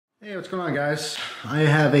Hey, what's going on, guys? I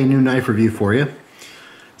have a new knife review for you.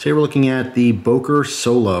 Today we're looking at the Boker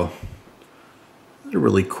Solo. It's a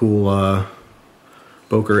really cool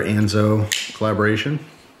Boker Anso collaboration.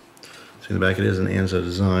 See in the back it is an Anso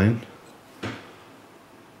design.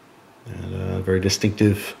 And a very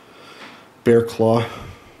distinctive bear claw,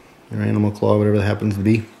 or animal claw, whatever that happens to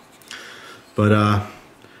be. But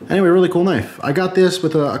anyway, really cool knife. I got this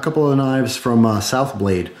with a couple of knives from South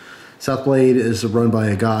Blade. South Blade is run by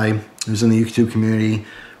a guy who's in the YouTube community.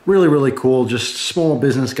 Really cool, just small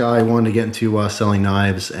business guy, wanted to get into selling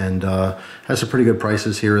knives, and has some pretty good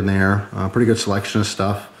prices here and there, pretty good selection of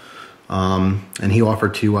stuff. And he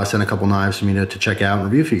offered to send a couple knives for me to check out and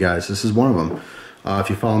review for you guys. This is one of them. If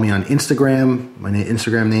you follow me on Instagram, my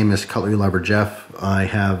Instagram name is cutlerylover Jeff. I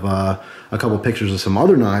have a couple pictures of some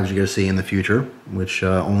other knives you're gonna see in the future, which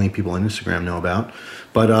only people on Instagram know about.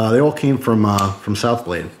 But they all came from South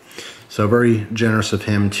Blade. So very generous of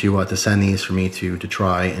him to send these for me to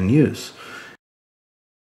try and use.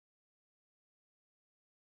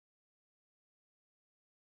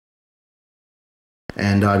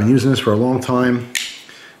 And I've been using this for a long time,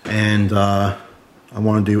 and I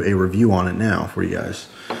want to do a review on it now for you guys.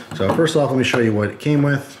 So first off, let me show you what it came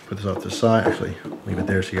with. Put this off to the side. Actually, leave it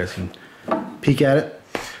there so you guys can peek at it.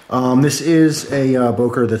 This is a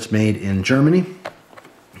Boker that's made in Germany.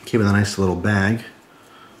 Came in a nice little bag.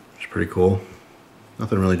 Pretty cool.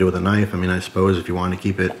 Nothing to really do with a knife. I mean, I suppose if you want to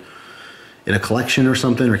keep it in a collection or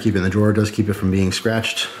something, or keep it in the drawer, it does keep it from being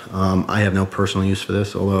scratched. I have no personal use for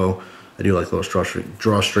this, although I do like little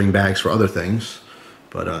drawstring bags for other things.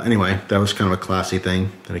 But anyway, that was kind of a classy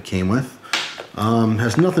thing that it came with.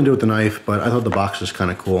 Has nothing to do with the knife, but I thought the box was kind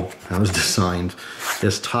of cool. How it was designed.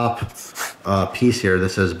 This top piece here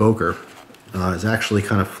that says Boker is actually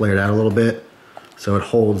kind of flared out a little bit, so it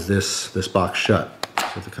holds this box shut.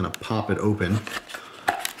 So to kind of pop it open.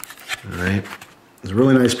 All right, it's a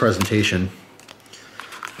really nice presentation,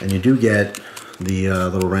 and you do get the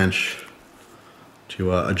little wrench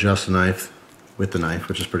to adjust the knife with the knife,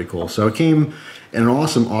 which is pretty cool. So it came in an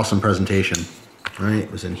awesome presentation. All right,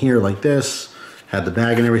 it was in here like this, had the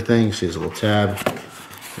bag and everything. See, there's a little tab.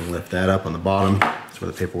 You can lift that up on the bottom. That's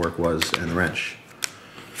where the paperwork was, and the wrench.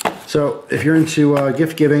 So if you're into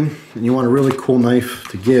gift giving and you want a really cool knife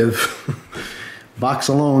to give, box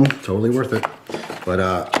alone, totally worth it.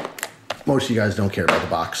 But most of you guys don't care about the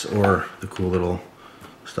box or the cool little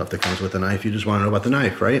stuff that comes with the knife. You just want to know about the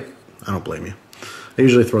knife, right? I don't blame you. I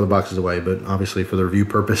usually throw the boxes away, but obviously for the review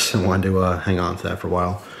purpose, I wanted to hang on to that for a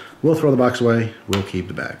while. We'll throw the box away. We'll keep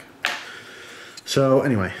the bag. So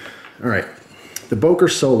anyway, all right. The Boker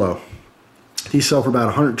Solo. These sell for about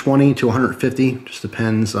 120 to 150. Just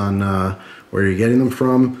depends on where you're getting them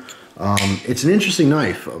from. It's an interesting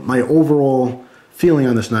knife. My overall feeling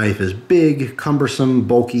on this knife is big, cumbersome,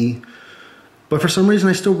 bulky, but for some reason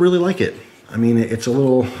I still really like it. I mean, it's a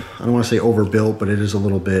little, I don't want to say overbuilt, but it is a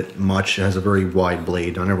little bit much. It has a very wide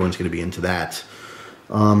blade. Not everyone's going to be into that.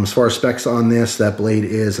 As far as specs on this, that blade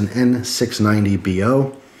is an N690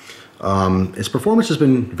 BO. Its performance has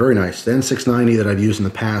been very nice. The N690 that I've used in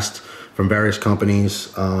the past from various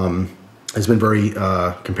companies has been very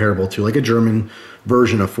comparable to like a German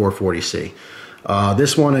version of 440C.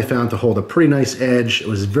 This one I found to hold a pretty nice edge. It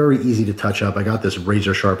was very easy to touch up. I got this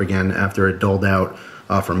razor sharp again after it dulled out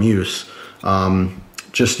from use.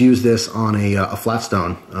 Just used this on a flat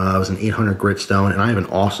stone. It was an 800 grit stone, and I have an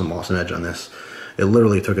awesome edge on this. It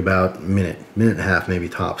literally took about a minute and a half maybe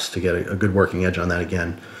tops to get a good working edge on that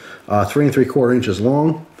again. 3 3/4 inches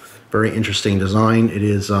long. Very interesting design. It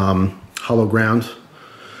is hollow ground.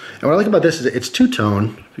 And what I like about this is it's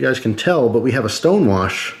two-tone, if you guys can tell, but we have a stone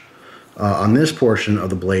wash on this portion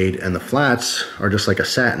of the blade, and the flats are just like a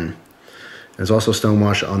satin. There's also stone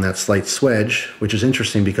wash on that slight swedge, which is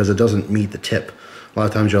interesting because it doesn't meet the tip. A lot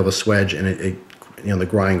of times you'll have a swedge and you know, the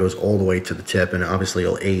grind goes all the way to the tip, and obviously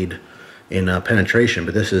it'll aid in penetration,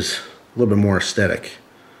 but this is a little bit more aesthetic.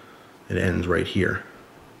 It ends right here.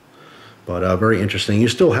 But very interesting. You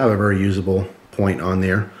still have a very usable point on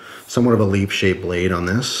there. Somewhat of a leaf-shaped blade on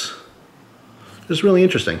this. Just really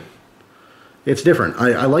interesting. It's different.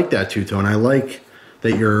 I like that two-tone. I like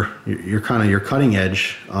that your cutting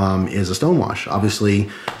edge is a stone wash. Obviously,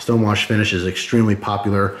 stone wash finish is extremely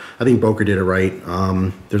popular. I think Boker did it right.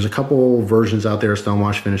 There's a couple versions out there of stone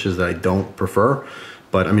wash finishes that I don't prefer,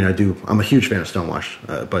 but I mean, I'm a huge fan of stone wash.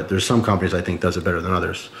 But there's some companies I think does it better than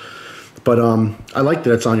others. But I like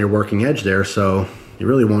that it's on your working edge there, so you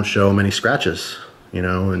really won't show many scratches, you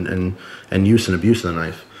know, and use and abuse of the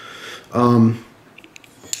knife.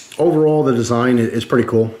 Overall, the design is pretty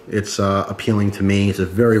cool. It's appealing to me. It's a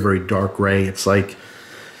very dark gray. It's like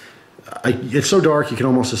it's so dark you can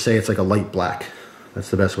almost just say it's like a light black. That's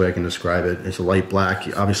the best way I can describe it. It's a light black.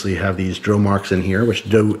 You obviously have these drill marks in here, which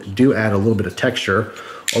do add a little bit of texture,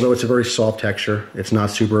 although it's a very soft texture. It's not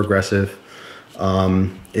super aggressive.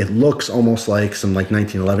 It looks almost like some like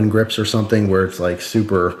 1911 grips or something, where it's like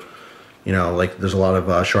super, you know, like there's a lot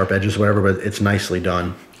of sharp edges or whatever, but it's nicely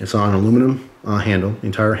done. It's on aluminum handle. The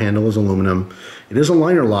entire handle is aluminum. It is a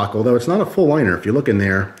liner lock, although it's not a full liner. If you look in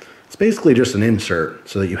there, it's basically just an insert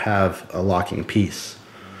so that you have a locking piece.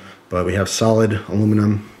 But we have solid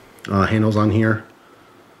aluminum handles on here,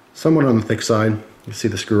 somewhat on the thick side. You see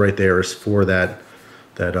the screw right there is for that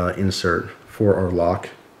insert for our lock.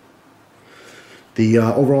 The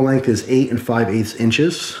overall length is 8 5/8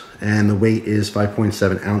 inches, and the weight is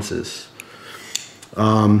 5.7 ounces.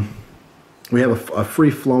 We have a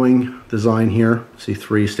free-flowing design here. See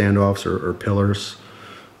 3 standoffs or pillars.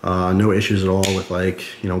 No issues at all with,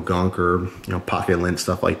 like, you know, gunk or, you know, pocket lint,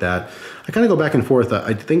 stuff like that. I kind of go back and forth.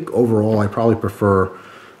 I think overall I probably prefer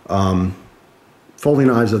folding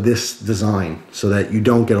knives of this design so that you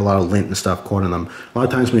don't get a lot of lint and stuff caught in them. A lot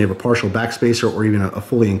of times when you have a partial backspacer or even a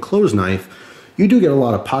fully enclosed knife, you do get a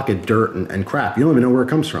lot of pocket dirt and crap. You don't even know where it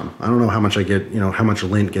comes from. I don't know how much I get, you know, how much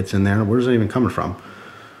lint gets in there. Where's it even coming from?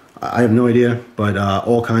 I have no idea, but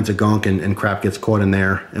all kinds of gunk and crap gets caught in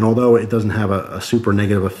there. And although it doesn't have a super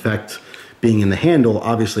negative effect being in the handle,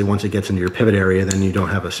 obviously once it gets into your pivot area, then you don't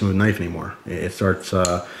have a smooth knife anymore. It starts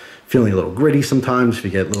feeling a little gritty sometimes if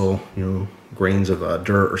you get little, you know, grains of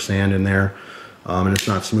dirt or sand in there, and it's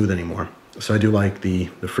not smooth anymore. So I do like the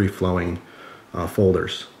free-flowing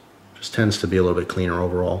folders. Just tends to be a little bit cleaner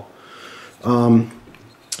overall.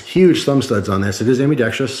 Huge thumb studs on this. It is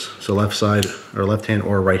ambidextrous, so left side or left hand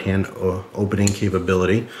or right hand opening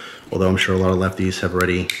capability, although I'm sure a lot of lefties have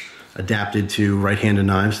already adapted to right-handed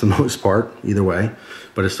knives for the most part, either way,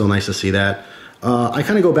 but it's still nice to see that. I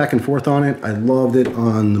kind of go back and forth on it. I loved it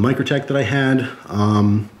on the Microtech that I had.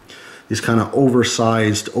 These kind of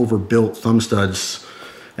oversized, overbuilt thumb studs,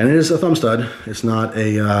 and it is a thumb stud. It's not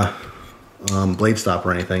a blade stop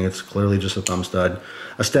or anything. It's clearly just a thumb stud.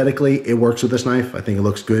 Aesthetically, it works with this knife. I think it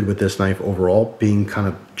looks good with this knife overall, being kind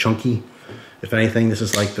of chunky. If anything, this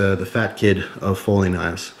is like the fat kid of folding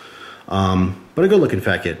knives. But a good looking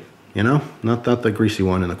fat kid, you know? Not the greasy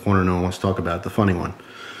one in the corner no one wants to talk about, the funny one,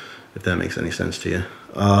 if that makes any sense to you.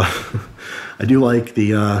 I do like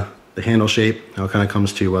the handle shape, how it kind of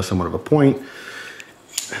comes to somewhat of a point.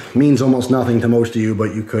 Means almost nothing to most of you,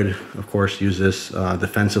 but you could, of course, use this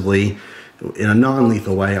defensively in a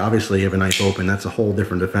non-lethal way. Obviously, you have a knife open, that's a whole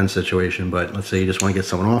different defense situation, but let's say you just want to get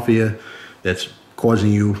someone off of you that's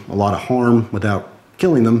causing you a lot of harm without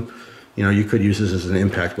killing them. You know, you could use this as an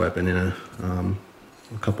impact weapon in a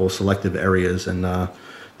couple of selective areas, and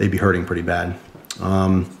they'd be hurting pretty bad.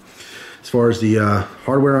 As far as the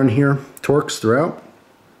hardware on here, Torx throughout.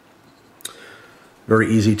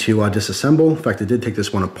 Very easy to disassemble. In fact, I did take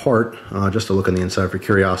this one apart just to look on the inside for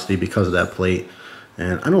curiosity because of that plate.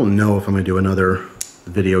 And I don't know if I'm going to do another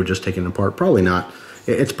video just taking it apart. Probably not.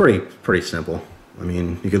 It's pretty simple. I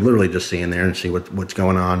mean, you could literally just see in there and see what's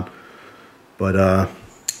going on. But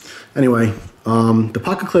anyway, the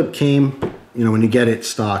pocket clip came, you know, when you get it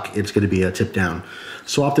stock, it's going to be a tip down.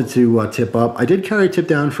 So I opted to tip up. I did carry a tip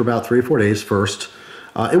down for about 3 or 4 days first.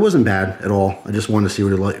 It wasn't bad at all. I just wanted to see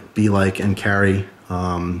what it would be like and carry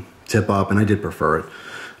tip up, and I did prefer it.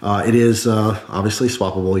 It is obviously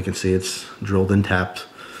swappable. You can see it's drilled and tapped,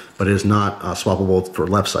 but it is not swappable for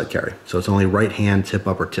left side carry. So it's only right hand tip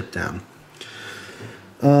up or tip down.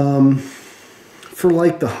 For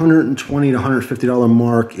like the $120 to $150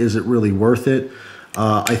 mark, is it really worth it?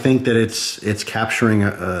 I think that it's capturing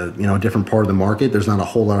a you know, a different part of the market. There's not a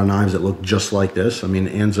whole lot of knives that look just like this. I mean,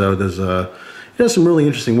 Anso he does some really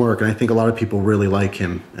interesting work, and I think a lot of people really like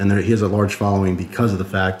him, and he has a large following because of the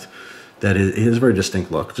fact that it has a very distinct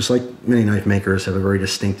look. Just like many knife makers have a very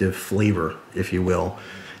distinctive flavor, if you will.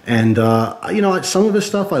 And you know, some of his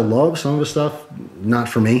stuff I love, some of his stuff not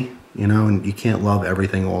for me. You know, and you can't love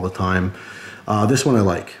everything all the time. This one I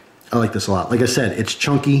like. I like this a lot. Like I said, it's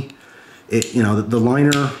chunky. You know, the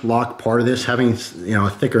liner lock part of this, having, you know, a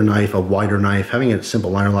thicker knife, a wider knife, having a simple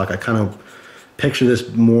liner lock, I kind of picture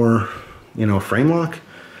this more, you know, frame lock.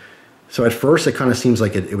 So at first it kind of seems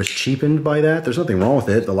like it was cheapened by that. There's nothing wrong with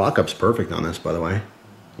it. The lockup's perfect on this, by the way.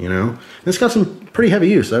 You know, and it's got some pretty heavy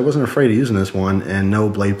use. I wasn't afraid of using this one, and no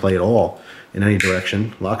blade play at all in any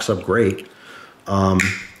direction. Locks up great.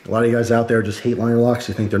 A lot of you guys out there just hate liner locks.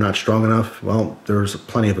 You think they're not strong enough. Well, there's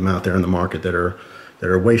plenty of them out there in the market that are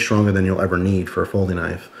way stronger than you'll ever need for a folding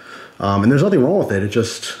knife. And there's nothing wrong with it. It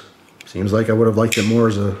just seems like I would have liked it more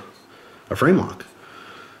as a frame lock.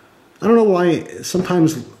 I don't know why.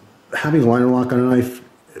 Sometimes having a liner lock on a knife,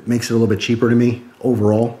 it makes it a little bit cheaper to me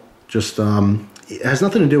overall. Just it has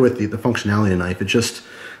nothing to do with the functionality of the knife. It's just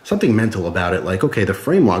something mental about it. Like, okay, the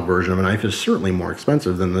frame lock version of a knife is certainly more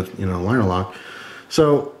expensive than the liner lock.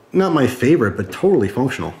 So not my favorite, but totally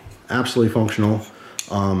functional. Absolutely functional.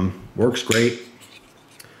 Works great.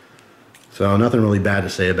 So nothing really bad to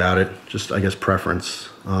say about it. Just, I guess, preference.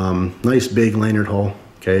 Nice big lanyard hole.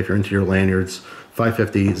 Okay, if you're into your lanyards,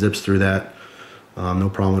 550 zips through that. No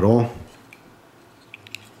problem at all.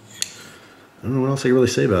 I don't know what else I can really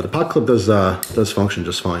say about it. The pot clip does function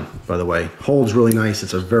just fine, by the way. Holds really nice.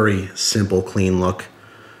 It's a very simple, clean look.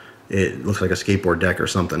 It looks like a skateboard deck or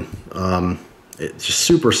something. It's just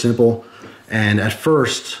super simple. And at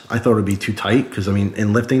first, I thought it would be too tight because, I mean,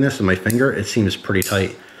 in lifting this in my finger, it seems pretty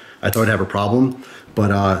tight. I thought I'd have a problem,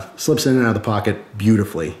 but slips in and out of the pocket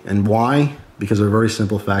beautifully. And why? Because of a very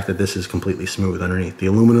simple fact that this is completely smooth underneath. The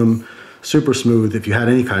aluminum, super smooth. If you had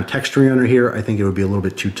any kind of texturing under here, I think it would be a little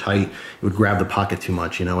bit too tight. It would grab the pocket too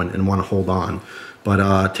much, and want to hold on.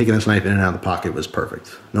 But taking this knife in and out of the pocket was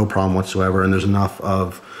perfect. No problem whatsoever. And there's enough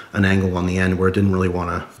of an angle on the end where it didn't really want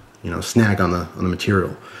to, snag on the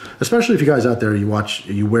material. Especially if you guys out there, you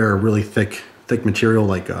wear really thick material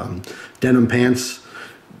like denim pants.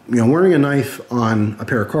 Wearing a knife on a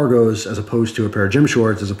pair of cargos as opposed to a pair of gym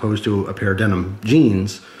shorts, as opposed to a pair of denim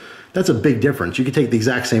jeans, that's a big difference. You could take the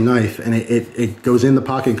exact same knife and it goes in the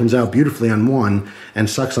pocket and comes out beautifully on one and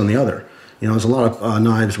sucks on the other. There's a lot of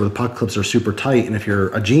knives where the pocket clips are super tight, and if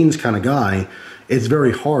you're a jeans kind of guy, it's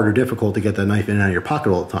very hard or difficult to get that knife in and out of your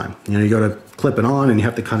pocket all the time. You go to clip it on and you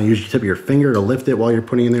have to kind of use your tip of your finger to lift it while you're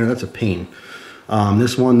putting it in there. That's a pain.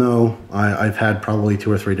 This one though, I've had probably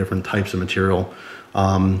 2 or 3 different types of material.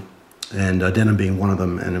 And denim being one of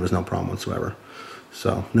them, and it was no problem whatsoever.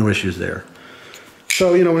 So no issues there.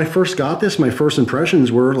 So, when I first got this, my first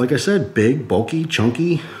impressions were, like I said, big, bulky,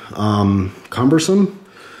 chunky, cumbersome,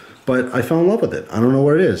 but I fell in love with it. I don't know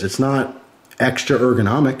what it is. It's not extra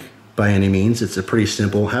ergonomic by any means. It's a pretty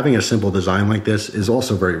simple, having a simple design like this is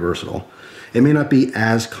also very versatile. It may not be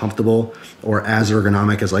as comfortable or as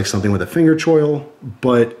ergonomic as like something with a finger choil,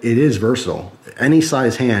 but it is versatile. Any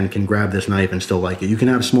size hand can grab this knife and still like it. You can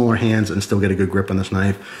have smaller hands and still get a good grip on this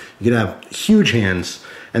knife. You can have huge hands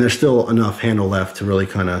and there's still enough handle left to really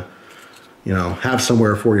kind of, have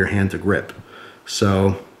somewhere for your hand to grip. So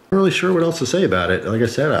I'm not really sure what else to say about it. Like I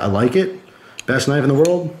said, I like it. Best knife in the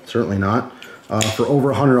world? Certainly not. For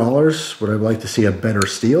over $100, would I like to see a better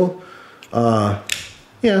steel?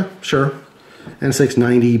 Yeah, sure.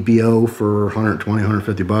 N690 BO for 120,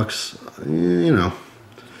 150 bucks,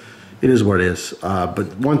 it is what it is.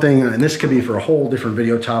 But one thing, and this could be for a whole different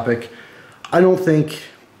video topic, I don't think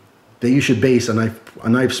that you should base a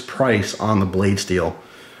knife's price on the blade steel.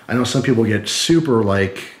 I know some people get super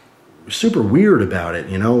weird about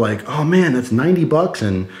it, like, oh man, that's 90 bucks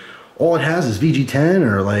and all it has is VG10,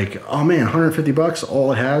 or like, oh man, 150 bucks,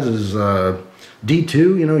 all it has is D2,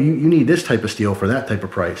 you need this type of steel for that type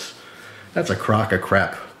of price. That's a crock of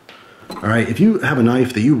crap. All right, if you have a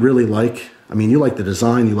knife that you really like, you like the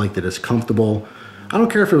design, you like that it's comfortable, I don't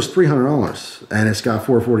care if it was $300 and it's got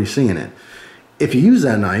 440C in it. If you use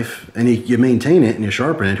that knife and you maintain it and you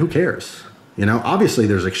sharpen it, who cares? Obviously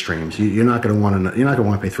there's extremes. You're not going to want to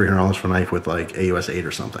pay $300 for a knife with like AUS 8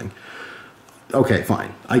 or something. Okay,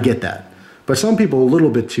 fine, I get that. But some people are a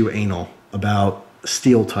little bit too anal about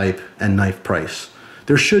steel type and knife price.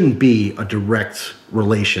 There shouldn't be a direct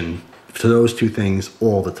relation to those two things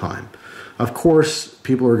all the time. Of course,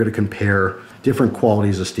 people are going to compare different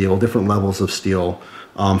qualities of steel, different levels of steel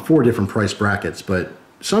for different price brackets, but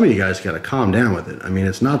some of you guys got to calm down with it.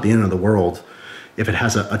 It's not the end of the world if it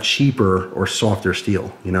has a cheaper or softer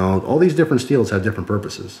steel. All these different steels have different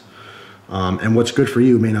purposes. And what's good for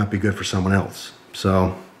you may not be good for someone else.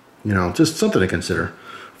 So, just something to consider.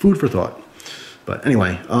 Food for thought. But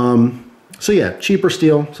anyway, so yeah, cheaper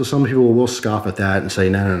steel. So some people will scoff at that and say,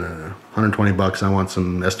 no. 120 bucks, I want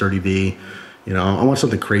some S30V. I want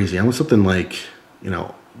something crazy. I want something like,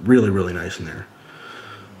 really, really nice in there.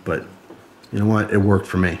 But you know what? It worked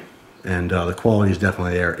for me. And the quality is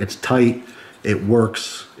definitely there. It's tight, it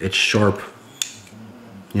works, it's sharp,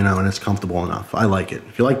 and it's comfortable enough. I like it.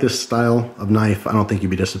 If you like this style of knife, I don't think you'd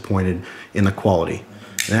be disappointed in the quality.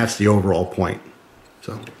 And that's the overall point.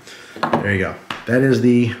 So there you go. That is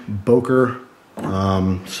the Boker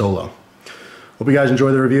Solo. Hope you guys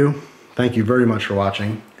enjoy the review. Thank you very much for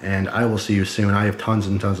watching, and I will see you soon. I have tons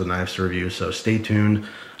and tons of knives to review, so stay tuned.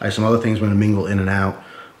 I have some other things I'm going to mingle in and out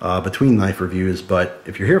between knife reviews, but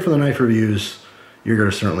if you're here for the knife reviews, you're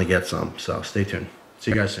going to certainly get some, so stay tuned.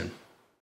 See you guys soon.